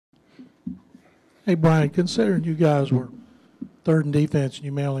Hey, Brian, considering you guys were third in defense and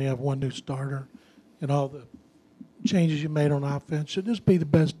you may only have one new starter and all the changes you made on offense, should this be the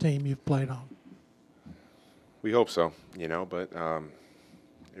best team you've played on? We hope so, but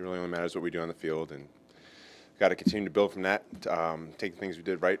it really only matters what we do on the field, and got to continue to build from that, take the things we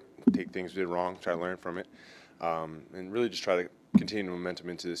did right, take things we did wrong, try to learn from it, and really just try to continue momentum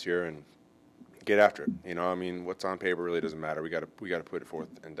into this year and get after it. What's on paper really doesn't matter. We got to put it forth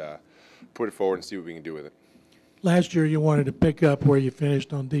and put it forward and see what we can do with it. Last year you wanted to pick up where you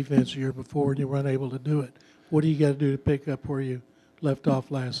finished on defense the year before and you weren't able to do it. What do you got to do to pick up where you left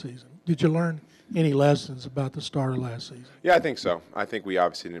off last season? Did you learn any lessons about the start of last season? Yeah, I think so. I think we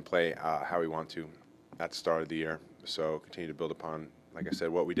obviously didn't play how we want to at the start of the year. So continue to build upon, like I said,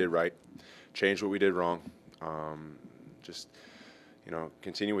 what we did right, change what we did wrong.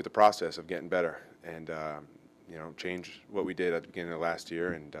 Continue with the process of getting better and, change what we did at the beginning of last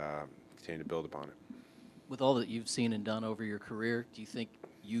year and continue to build upon it. With all that you've seen and done over your career, do you think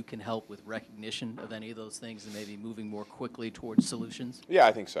you can help with recognition of any of those things and maybe moving more quickly towards solutions? Yeah,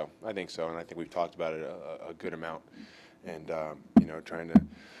 I think so. And I think we've talked about it a good amount. And, trying to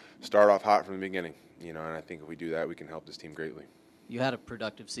start off hot from the beginning, and I think if we do that, we can help this team greatly. You had a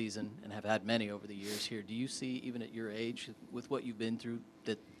productive season and have had many over the years here. Do you see, even at your age, with what you've been through,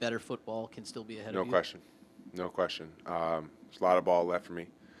 that better football can still be ahead of you? No question. There's a lot of ball left for me,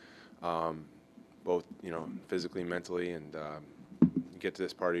 both, physically, mentally, and you get to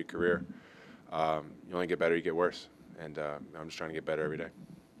this part of your career, you only get better, you get worse. And I'm just trying to get better every day.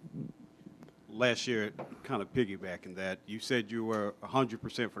 Last year, kind of piggybacking that, you said you were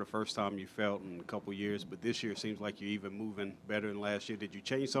 100% for the first time you felt in a couple years, but this year it seems like you're even moving better than last year. Did you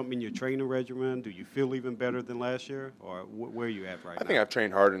change something in your training regimen? Do you feel even better than last year? Or where are you at right now? I think I've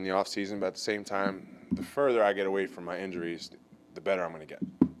trained hard in the off season, but at the same time, the further I get away from my injuries, the better I'm going to get.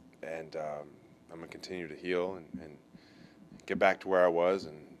 And I'm going to continue to heal and get back to where I was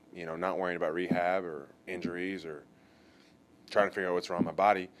and, not worrying about rehab or injuries or trying to figure out what's wrong with my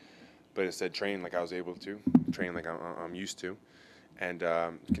body. But instead train like I was able to, train like I'm used to, and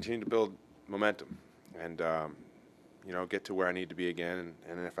continue to build momentum and, get to where I need to be again.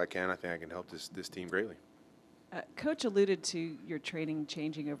 And if I can, I think I can help this team greatly. Coach alluded to your training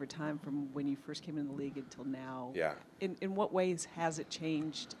changing over time from when you first came in the league until now. Yeah. In what ways has it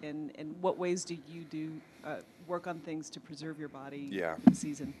changed, and in what ways do you work on things to preserve your body in the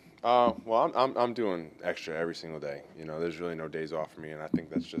season? Well, I'm doing extra every single day. There's really no days off for me, and I think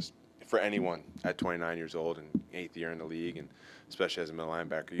that's just for anyone at 29 years old and 8th year in the league, and especially as a middle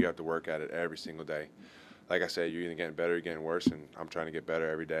linebacker, you have to work at it every single day. Like I said, you're either getting better or you're getting worse, and I'm trying to get better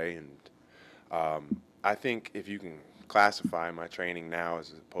every day. And I think if you can classify my training now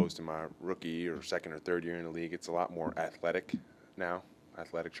as opposed to my rookie or second or third year in the league, it's a lot more athletic now,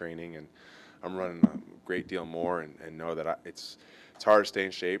 athletic training, and I'm running a great deal more and know that it's hard to stay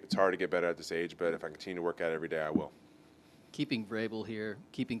in shape. It's hard to get better at this age, but if I continue to work at it every day, I will. Keeping Vrabel here,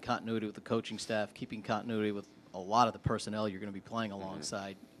 keeping continuity with the coaching staff, keeping continuity with a lot of the personnel you're going to be playing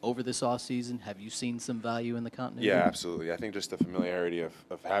alongside over this offseason, have you seen some value in the continuity? Yeah, absolutely. I think just the familiarity of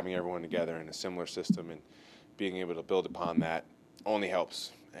having everyone together in a similar system and being able to build upon that only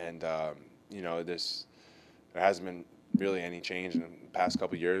helps. And, there hasn't been really any change in the past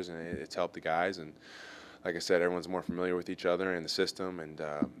couple of years, and it's helped the guys. And like I said, everyone's more familiar with each other and the system, and,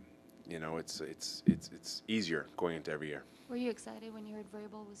 it's easier going into every year. Were you excited when you heard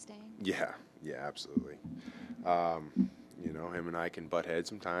Vrabel was staying? Yeah, absolutely. Him and I can butt heads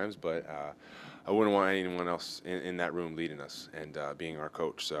sometimes, but I wouldn't want anyone else in that room leading us and being our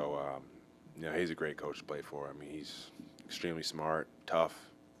coach. So, he's a great coach to play for. I mean, he's extremely smart, tough,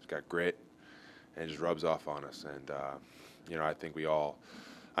 he's got grit, and just rubs off on us. And,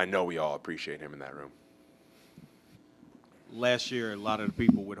 I know we all appreciate him in that room. Last year, a lot of the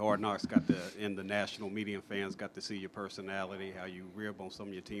people with Hard Knocks and the national media and fans got to see your personality, how you rib on some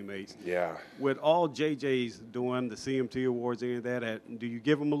of your teammates. Yeah. With all JJ's doing, the CMT Awards, any of that, do you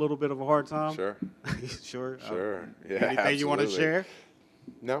give them a little bit of a hard time? Sure. Sure? Sure. Yeah, anything absolutely. you want to share?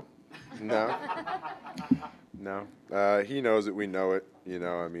 No. He knows it. We know it.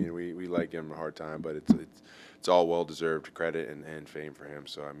 We like giving him a hard time, but it's all well-deserved credit and fame for him.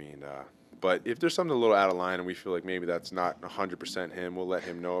 So, but if there's something a little out of line and we feel like maybe that's not 100% him, we'll let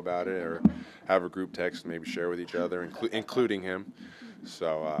him know about it or have a group text and maybe share with each other, including him.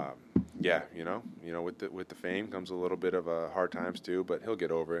 So, with the fame comes a little bit of hard times too, but he'll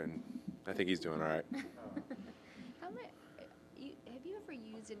get over it, and I think he's doing all right. Have you ever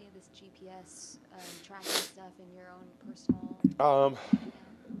used any of this GPS tracking stuff in your own personal?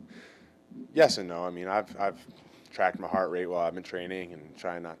 Yes and no. I've tracked my heart rate while I've been training and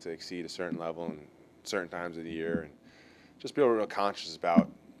trying not to exceed a certain level in certain times of the year, and just be real conscious about,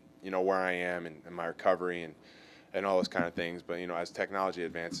 where I am and my recovery and all those kind of things. But, as technology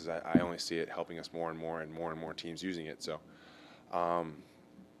advances, I only see it helping us more and more and more teams using it. So, I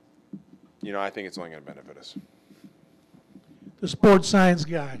think it's only going to benefit us. The sports science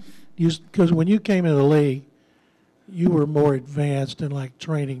guy, because when you came into the league, you were more advanced in like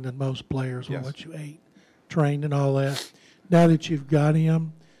training than most players on Yes. what you ate, trained and all that. Now that you've got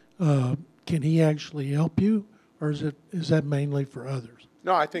him, can he actually help you, or is that mainly for others?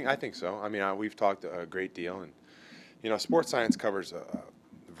 No, I think so. I mean, we've talked a great deal, and sports science covers a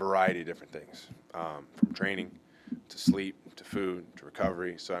variety of different things, from training to sleep to food to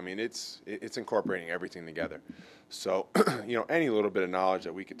recovery. So I mean, it's incorporating everything together. So any little bit of knowledge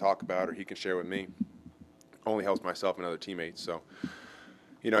that we could talk about or he can share with me only helps myself and other teammates. So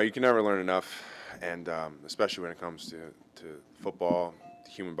you can never learn enough, and especially when it comes to football,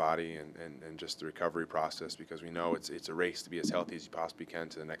 the human body, and just the recovery process, because we know it's a race to be as healthy as you possibly can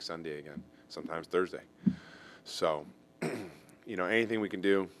to the next Sunday again, sometimes Thursday. So, anything we can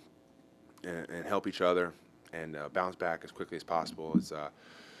do and help each other and bounce back as quickly as possible is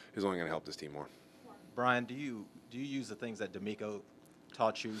only going to help this team more. Brian, do you use the things that D'Amico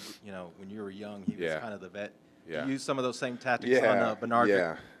taught you? When you were young, he was kind of the vet. Yeah. Do you use some of those same tactics on Bernard?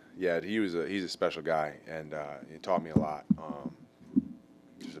 Yeah. He's a special guy, and he taught me a lot.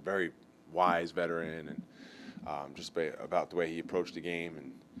 Just a very wise veteran, and just about the way he approached the game.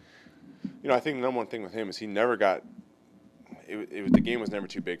 And I think the number one thing with him is he never got. The game was never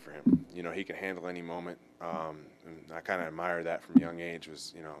too big for him. He could handle any moment. And I kind of admire that from a young age.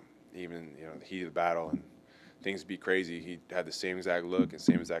 Was even the heat of the battle and things would be crazy, he had the same exact look and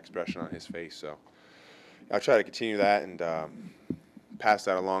same exact expression on his face. So I'll try to continue that and pass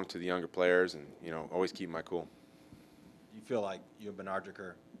that along to the younger players, and always keep my cool. You feel like you and Bernard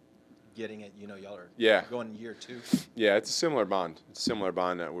are getting it? Y'all are going year 2. Yeah, it's a similar bond. It's a similar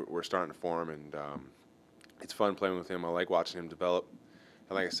bond that we're starting to form, and it's fun playing with him. I like watching him develop.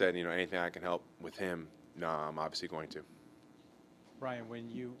 And like I said, anything I can help with him, I'm obviously going to. Brian, when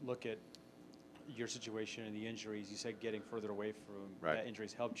you look at your situation and the injuries, you said getting further away from that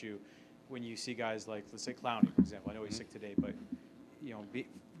injuries helped you. When you see guys like, let's say Clowney, for example, I know he's sick today, but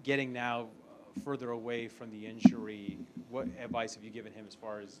getting now further away from the injury, what advice have you given him as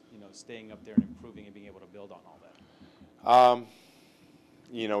far as staying up there and improving and being able to build on all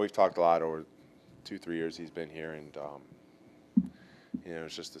that? We've talked a lot over 2-3 years he's been here, and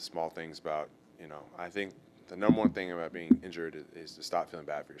it's just the small things about I think the number one thing about being injured is to stop feeling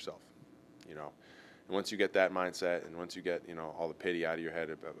bad for yourself. And once you get that mindset, and once you get all the pity out of your head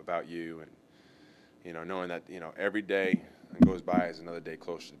about you, and knowing that every day that goes by is another day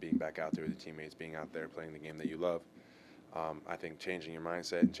closer to being back out there with your teammates, being out there playing the game that you love. I think changing your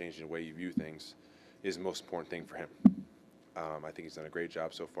mindset and changing the way you view things is the most important thing for him. I think he's done a great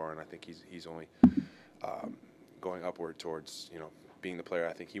job so far, and I think he's only going upward towards being the player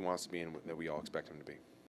I think he wants to be and that we all expect him to be.